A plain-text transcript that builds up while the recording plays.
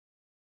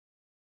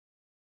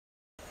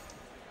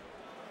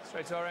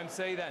Straight to our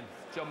MC then,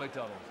 John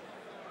McDonald.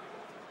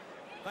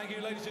 Thank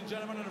you, ladies and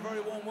gentlemen, and a very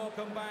warm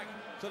welcome back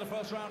to the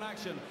first round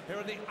action here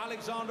at the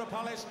Alexandra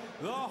Palace,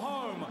 the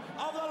home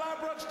of the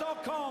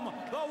Ladbrokes.com,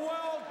 the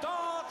World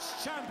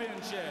Darts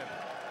Championship.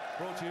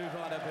 Brought to you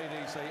by the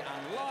PDC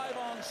and live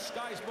on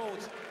Sky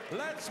Sports.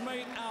 Let's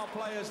meet our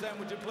players then.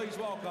 Would you please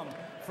welcome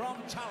from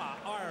Tala,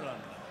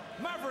 Ireland,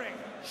 Maverick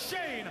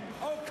Shane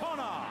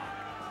O'Connor.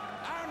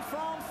 And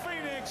from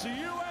Phoenix,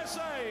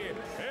 USA,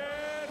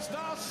 it's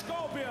the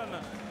Scorpion,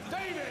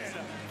 David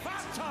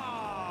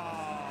Fatum.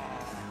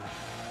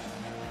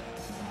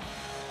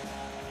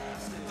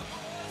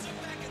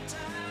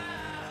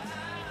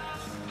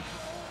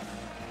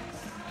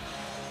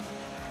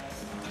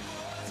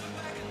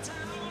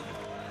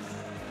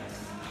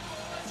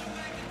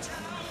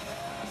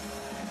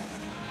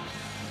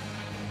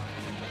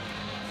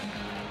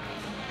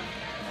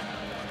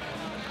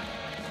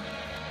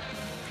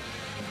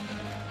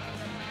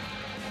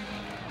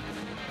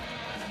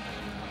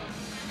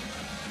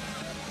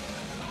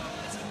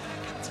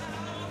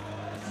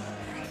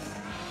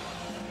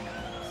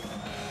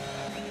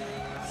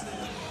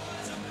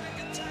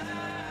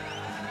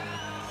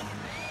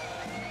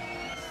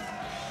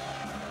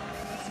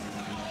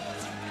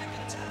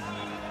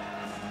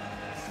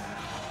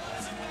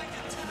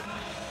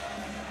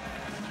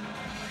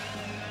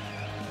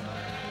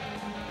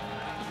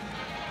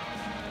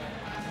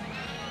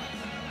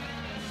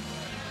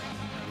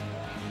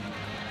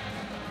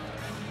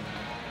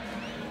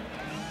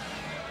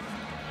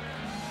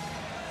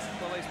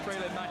 Well, these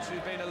prelim matches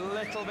have been a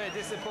little bit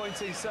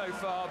disappointing so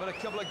far, but a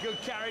couple of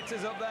good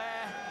characters up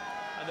there,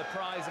 and the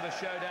prize of a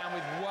showdown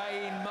with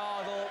Wayne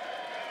Mardle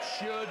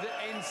should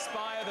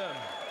inspire them.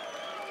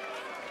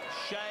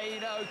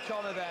 Shane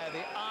O'Connor there,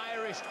 the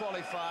Irish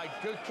qualifier,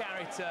 good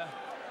character,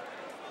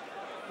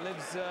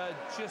 lives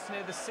just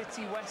near the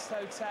City West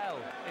Hotel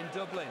in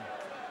Dublin,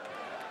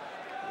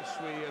 which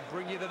we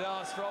bring you the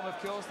darts from, of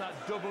course, that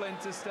double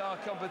interstar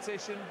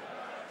competition,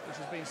 which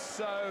has been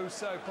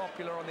so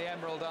popular on the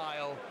Emerald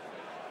Isle.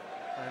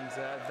 And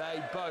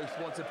they both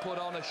want to put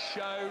on a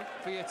show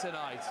for you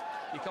tonight.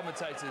 Your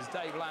commentators,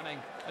 Dave Lanning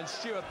and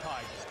Stuart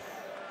Pike.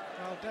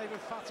 Well, David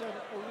Fatum,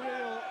 a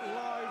real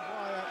live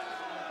wire.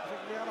 I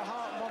think we had a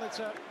heart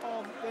monitor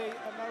on the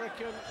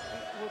American.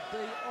 It would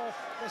be off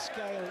the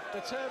scale.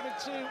 Determined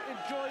to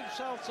enjoy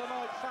himself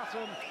tonight,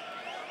 Fatum.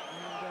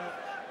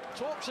 And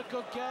talks a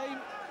good game.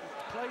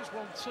 Plays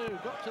one too.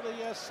 Got to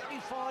the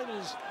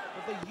semi-finals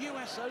of the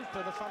US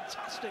Open, a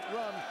fantastic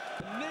run.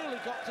 Nearly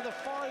got to the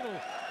final.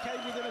 Came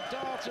within a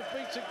dart of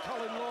beating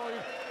Colin Lloyd,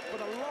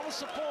 but a lot of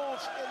support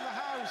in the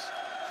house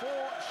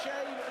for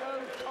Shane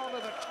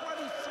O'Connor, the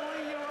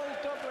 23-year-old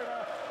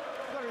Dubliner.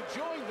 They're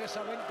enjoying this,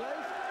 I think,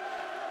 Dave.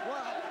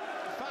 Well,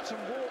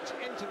 Fatum walked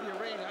into the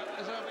arena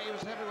as though he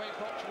was heavyweight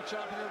boxing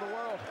champion of the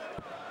world,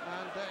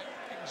 and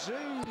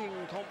exuding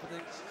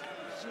confidence,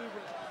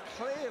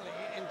 clearly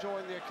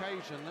enjoying the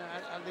occasion,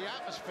 and the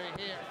atmosphere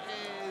here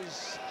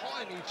is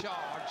highly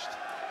charged.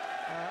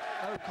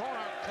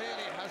 O'Connor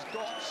clearly has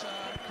got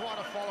quite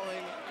a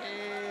following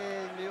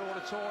in the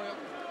auditorium,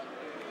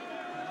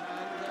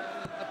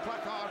 and the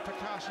placard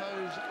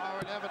Picassos are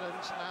in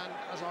evidence, and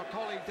as our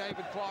colleague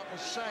David Clark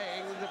was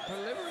saying, the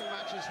preliminary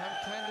matches have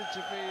tended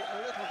to be a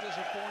little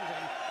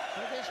disappointing,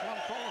 but this one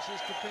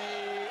promises to be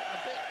a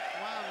bit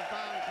wham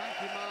bam thank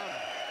you ma'am.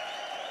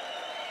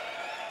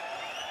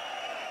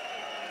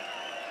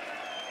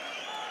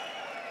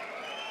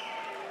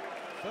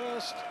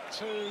 First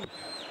to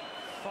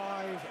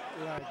 5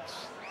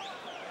 legs.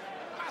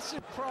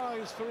 Massive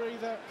prize for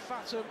either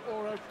Fatum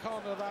or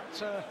O'Connor,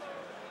 that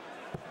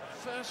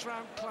first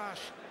round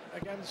clash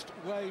against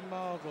Wayne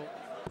Mardle.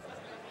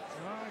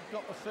 I've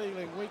got the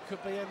feeling we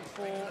could be in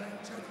for a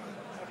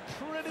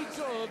pretty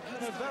good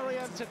and a very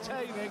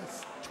entertaining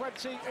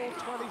 20 or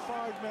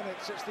 25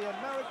 minutes. It's the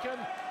American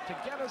to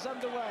get us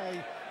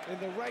underway in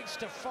the race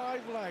to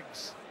 5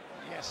 legs.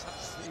 Yes,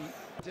 that's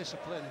the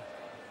discipline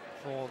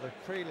for the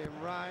prelim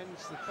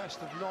rounds, the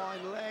best of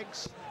 9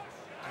 legs.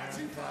 And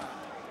Fatum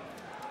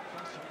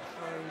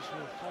throws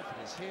with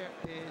confidence. Here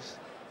is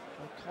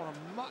O'Connor,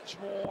 much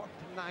more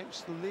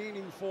pronounced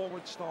leaning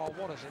forward style.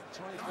 What is it?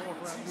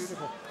 24-gram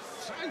uniform.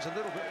 Sounds a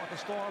little bit like a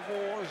Star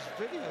Wars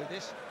video,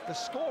 this. The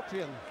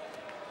Scorpion,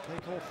 they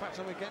call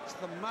Fatum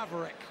against the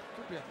Maverick.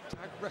 Could be a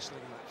tag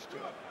wrestling match,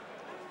 Stuart.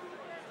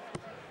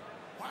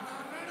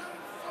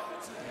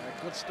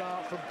 Yeah, good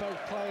start from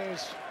both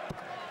players.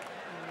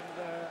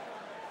 And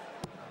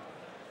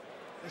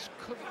this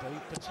could be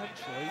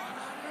potentially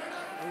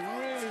a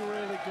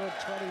really good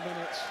 20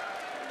 minutes.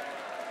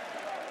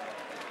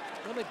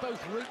 When they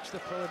both reached the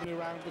preliminary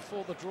round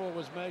before the draw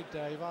was made,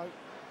 Dave, I would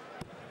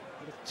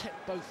have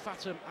tipped both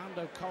Fatum and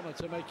O'Connor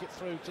to make it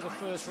through to the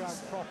first round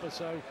proper,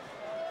 so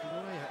in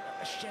a way,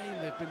 a shame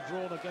they've been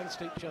drawn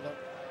against each other.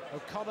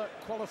 O'Connor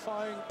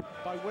qualifying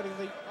by winning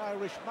the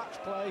Irish match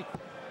play,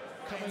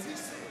 coming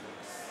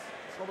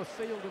from a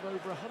field of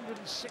over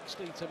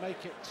 160 to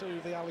make it to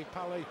the Ali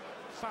Pali.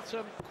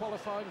 Fatum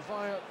qualifying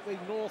via the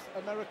North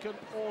American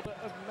Order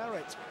of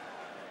Merit.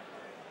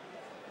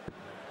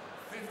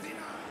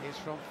 He's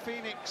from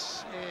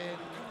Phoenix in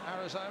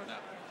Arizona.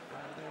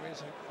 There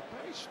is a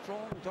very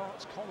strong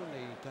darts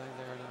colony down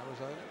there in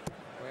Arizona,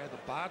 where the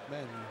bad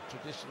men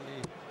traditionally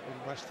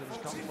in Westerns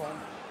come from.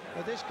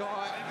 Now this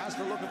guy has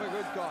the look of a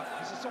good guy.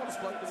 He's the sort of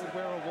bloke that would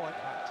wear a white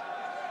hat.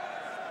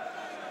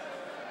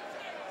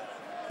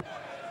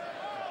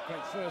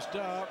 Great first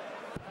dart.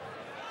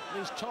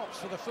 These tops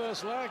for the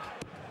first leg.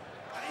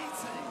 Well,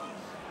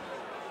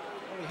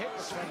 he hit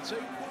the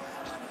 20.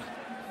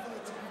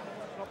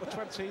 Not the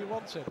 20 he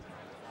wanted.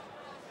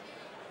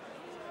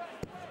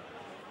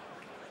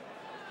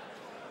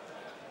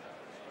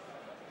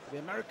 The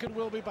American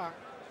will be back.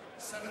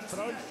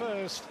 Thrown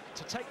first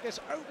to take this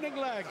opening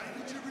leg.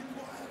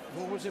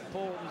 Always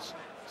important.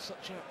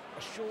 Such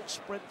a short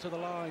sprint to the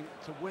line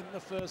to win the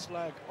first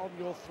leg on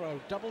your throw.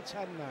 Double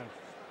 10 now.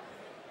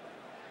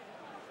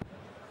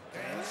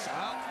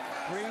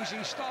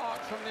 Breezy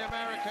start from the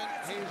American.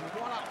 He's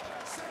one up,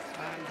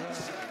 and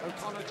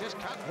O'Connor just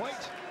can't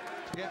wait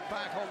to get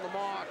back on the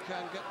mark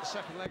and get the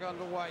second leg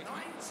underway.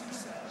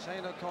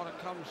 Shane O'Connor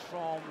comes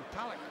from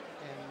Pallock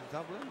in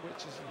Dublin,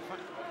 which is in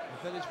fact a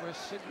village where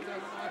Sydney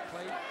and I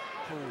play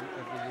pool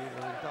every year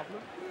in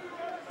Dublin.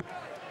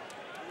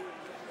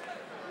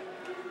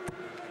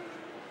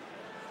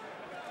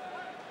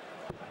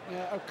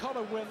 Yeah,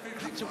 O'Connor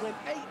had to win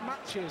 8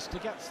 matches to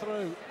get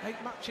through.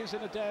 8 matches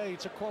in a day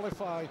to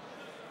qualify.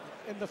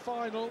 In the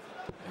final,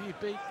 he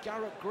beat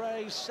Garrett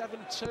Gray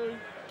 7-2.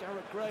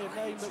 Garrett Gray, a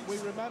name that we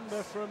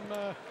remember from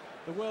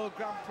the World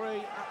Grand Prix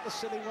at the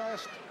City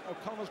West.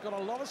 O'Connor's got a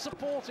lot of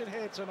support in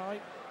here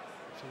tonight.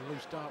 It's a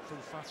loose dart from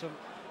Fatum.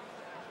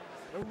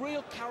 A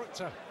real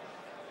character.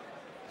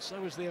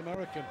 So is the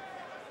American.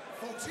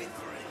 43.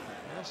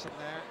 Yes, in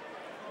there.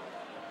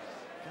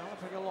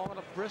 Galloping along at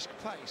a brisk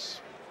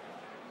pace.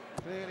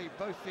 Clearly,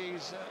 both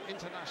these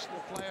international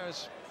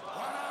players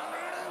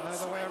know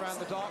their way around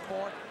the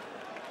dartboard.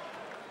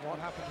 What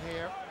happened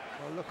here?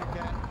 We'll look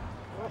again.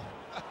 Oh,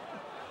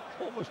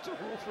 almost took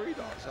all 3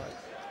 darts out.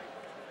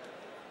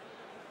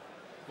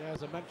 Yeah,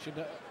 as I mentioned,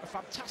 a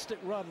fantastic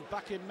run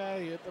back in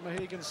May at the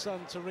Mohegan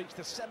Sun to reach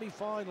the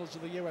semi-finals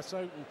of the US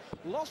Open.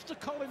 Lost to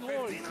Colin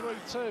Lloyd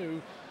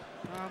 3-2,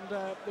 and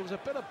there was a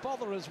bit of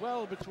bother as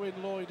well between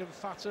Lloyd and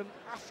Fatum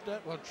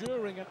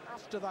during and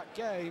after that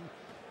game.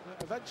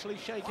 Eventually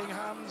shaking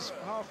hands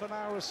half an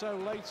hour or so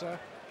later.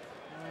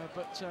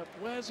 But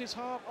wears his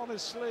heart on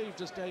his sleeve,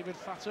 does David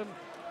Fatum.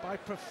 By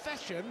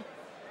profession,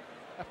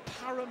 a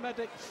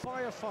paramedic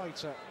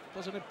firefighter.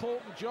 Does an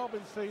important job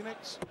in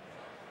Phoenix.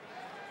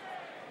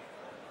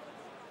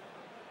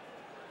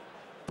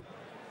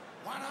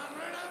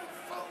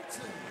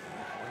 140.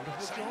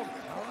 Wonderful job,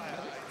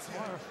 paramedic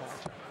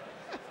firefighter.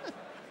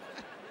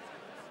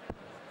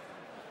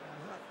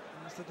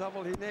 That's the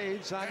double he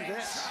needs, and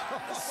this.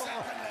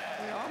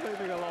 They are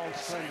moving along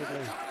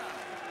splendidly.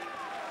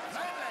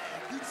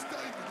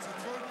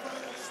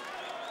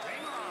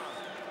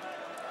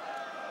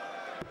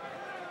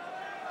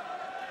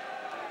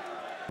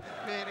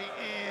 Really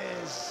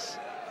is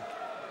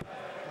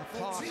a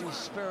party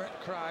spirit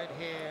crowd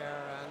here,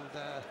 and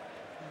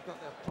they've got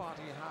their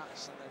party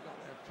hats and they've got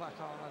their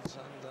placards,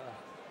 and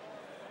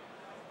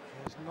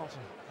there's not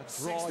a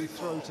dry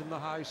throat in the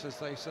house, as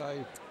they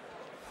say.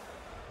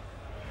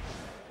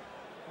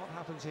 What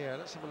happens here?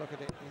 Let's have a look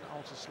at it in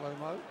ultra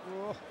slow-mo.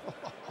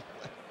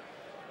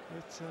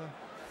 It's a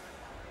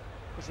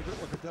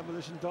bit like a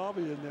demolition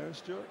derby in there,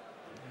 Stuart.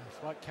 Yeah,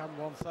 Flight Cam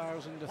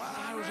 1000,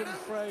 1,000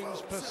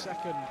 frames per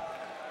second.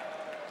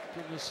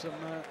 Give us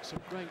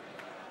some great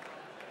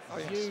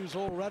views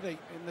already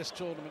in this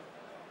tournament.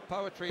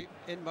 Poetry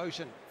in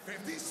motion.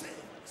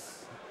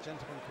 56. A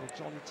gentleman called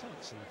John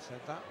Tennyson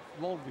said that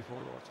long before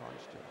your time,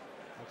 Stuart.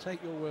 I'll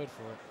take your word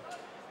for it.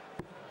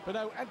 But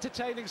no,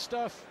 entertaining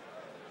stuff.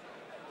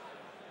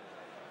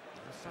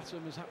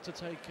 Fatum has had to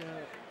take,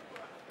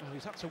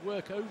 he's had to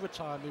work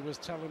overtime, he was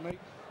telling me,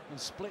 and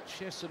split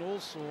shifts and all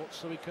sorts,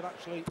 so he could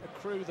actually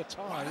accrue the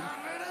time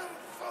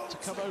to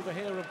come over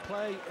here and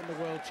play in the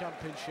World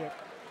Championship.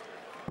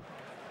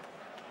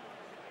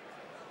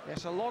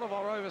 Yes, a lot of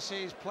our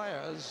overseas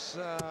players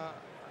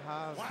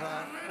have,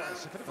 well,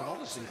 it's a bit of an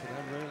odyssey for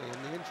them, really,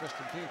 and the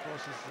interesting thing, of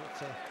course,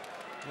 is that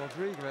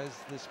Rodriguez,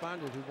 the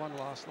Spaniard who won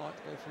last night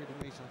to go through to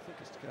meet, I think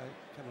it's to go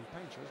Kevin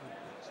Painter, isn't it?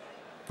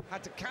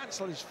 Had to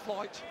cancel his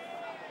flight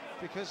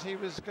because he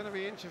was going to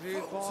be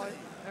interviewed by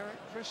Eric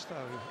Bristow,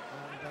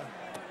 and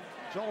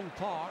John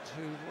Part,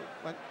 who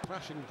went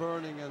crashing,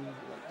 burning and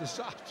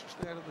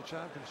disastrously out of the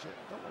championship.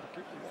 Don't want to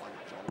keep relying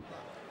on John on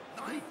that.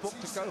 He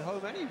booked to go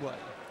home anyway.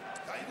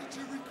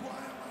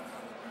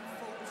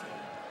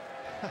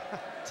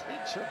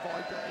 Teacher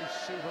by day,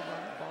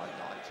 Superman by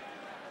night.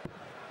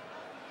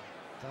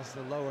 Does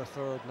the lower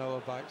third know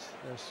about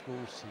their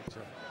school's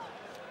teacher?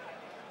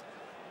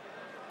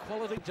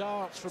 Quality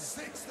darts from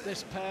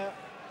this pair.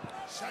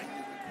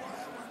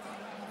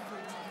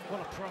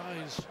 What a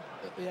prize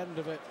at the end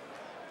of it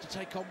to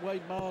take on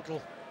Wayne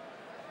Mardle.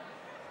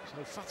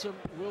 So Fatum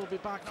will be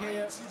back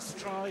here to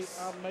try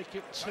and make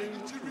it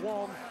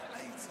 2-1.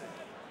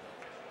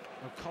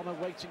 O'Connor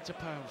waiting to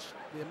pounce,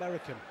 the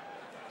American.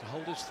 to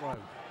hold his throw. And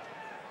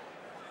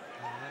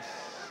this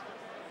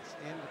is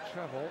in the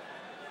treble.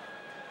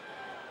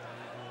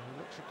 And he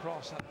looks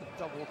across at the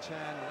double 10.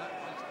 That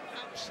was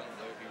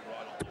absolutely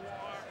right on the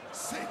wire.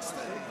 60.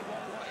 Yeah,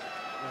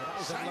 that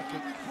was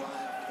unlucky.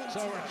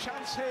 So a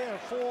chance here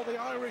for the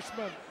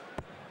Irishman.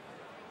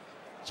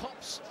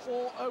 Tops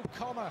for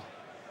O'Connor.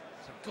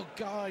 It's a good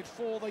guide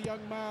for the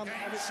young man,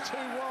 and it's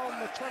 2-1.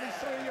 The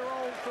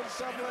 23-year-old from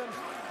Dublin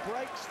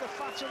breaks the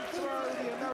Fatum throw. The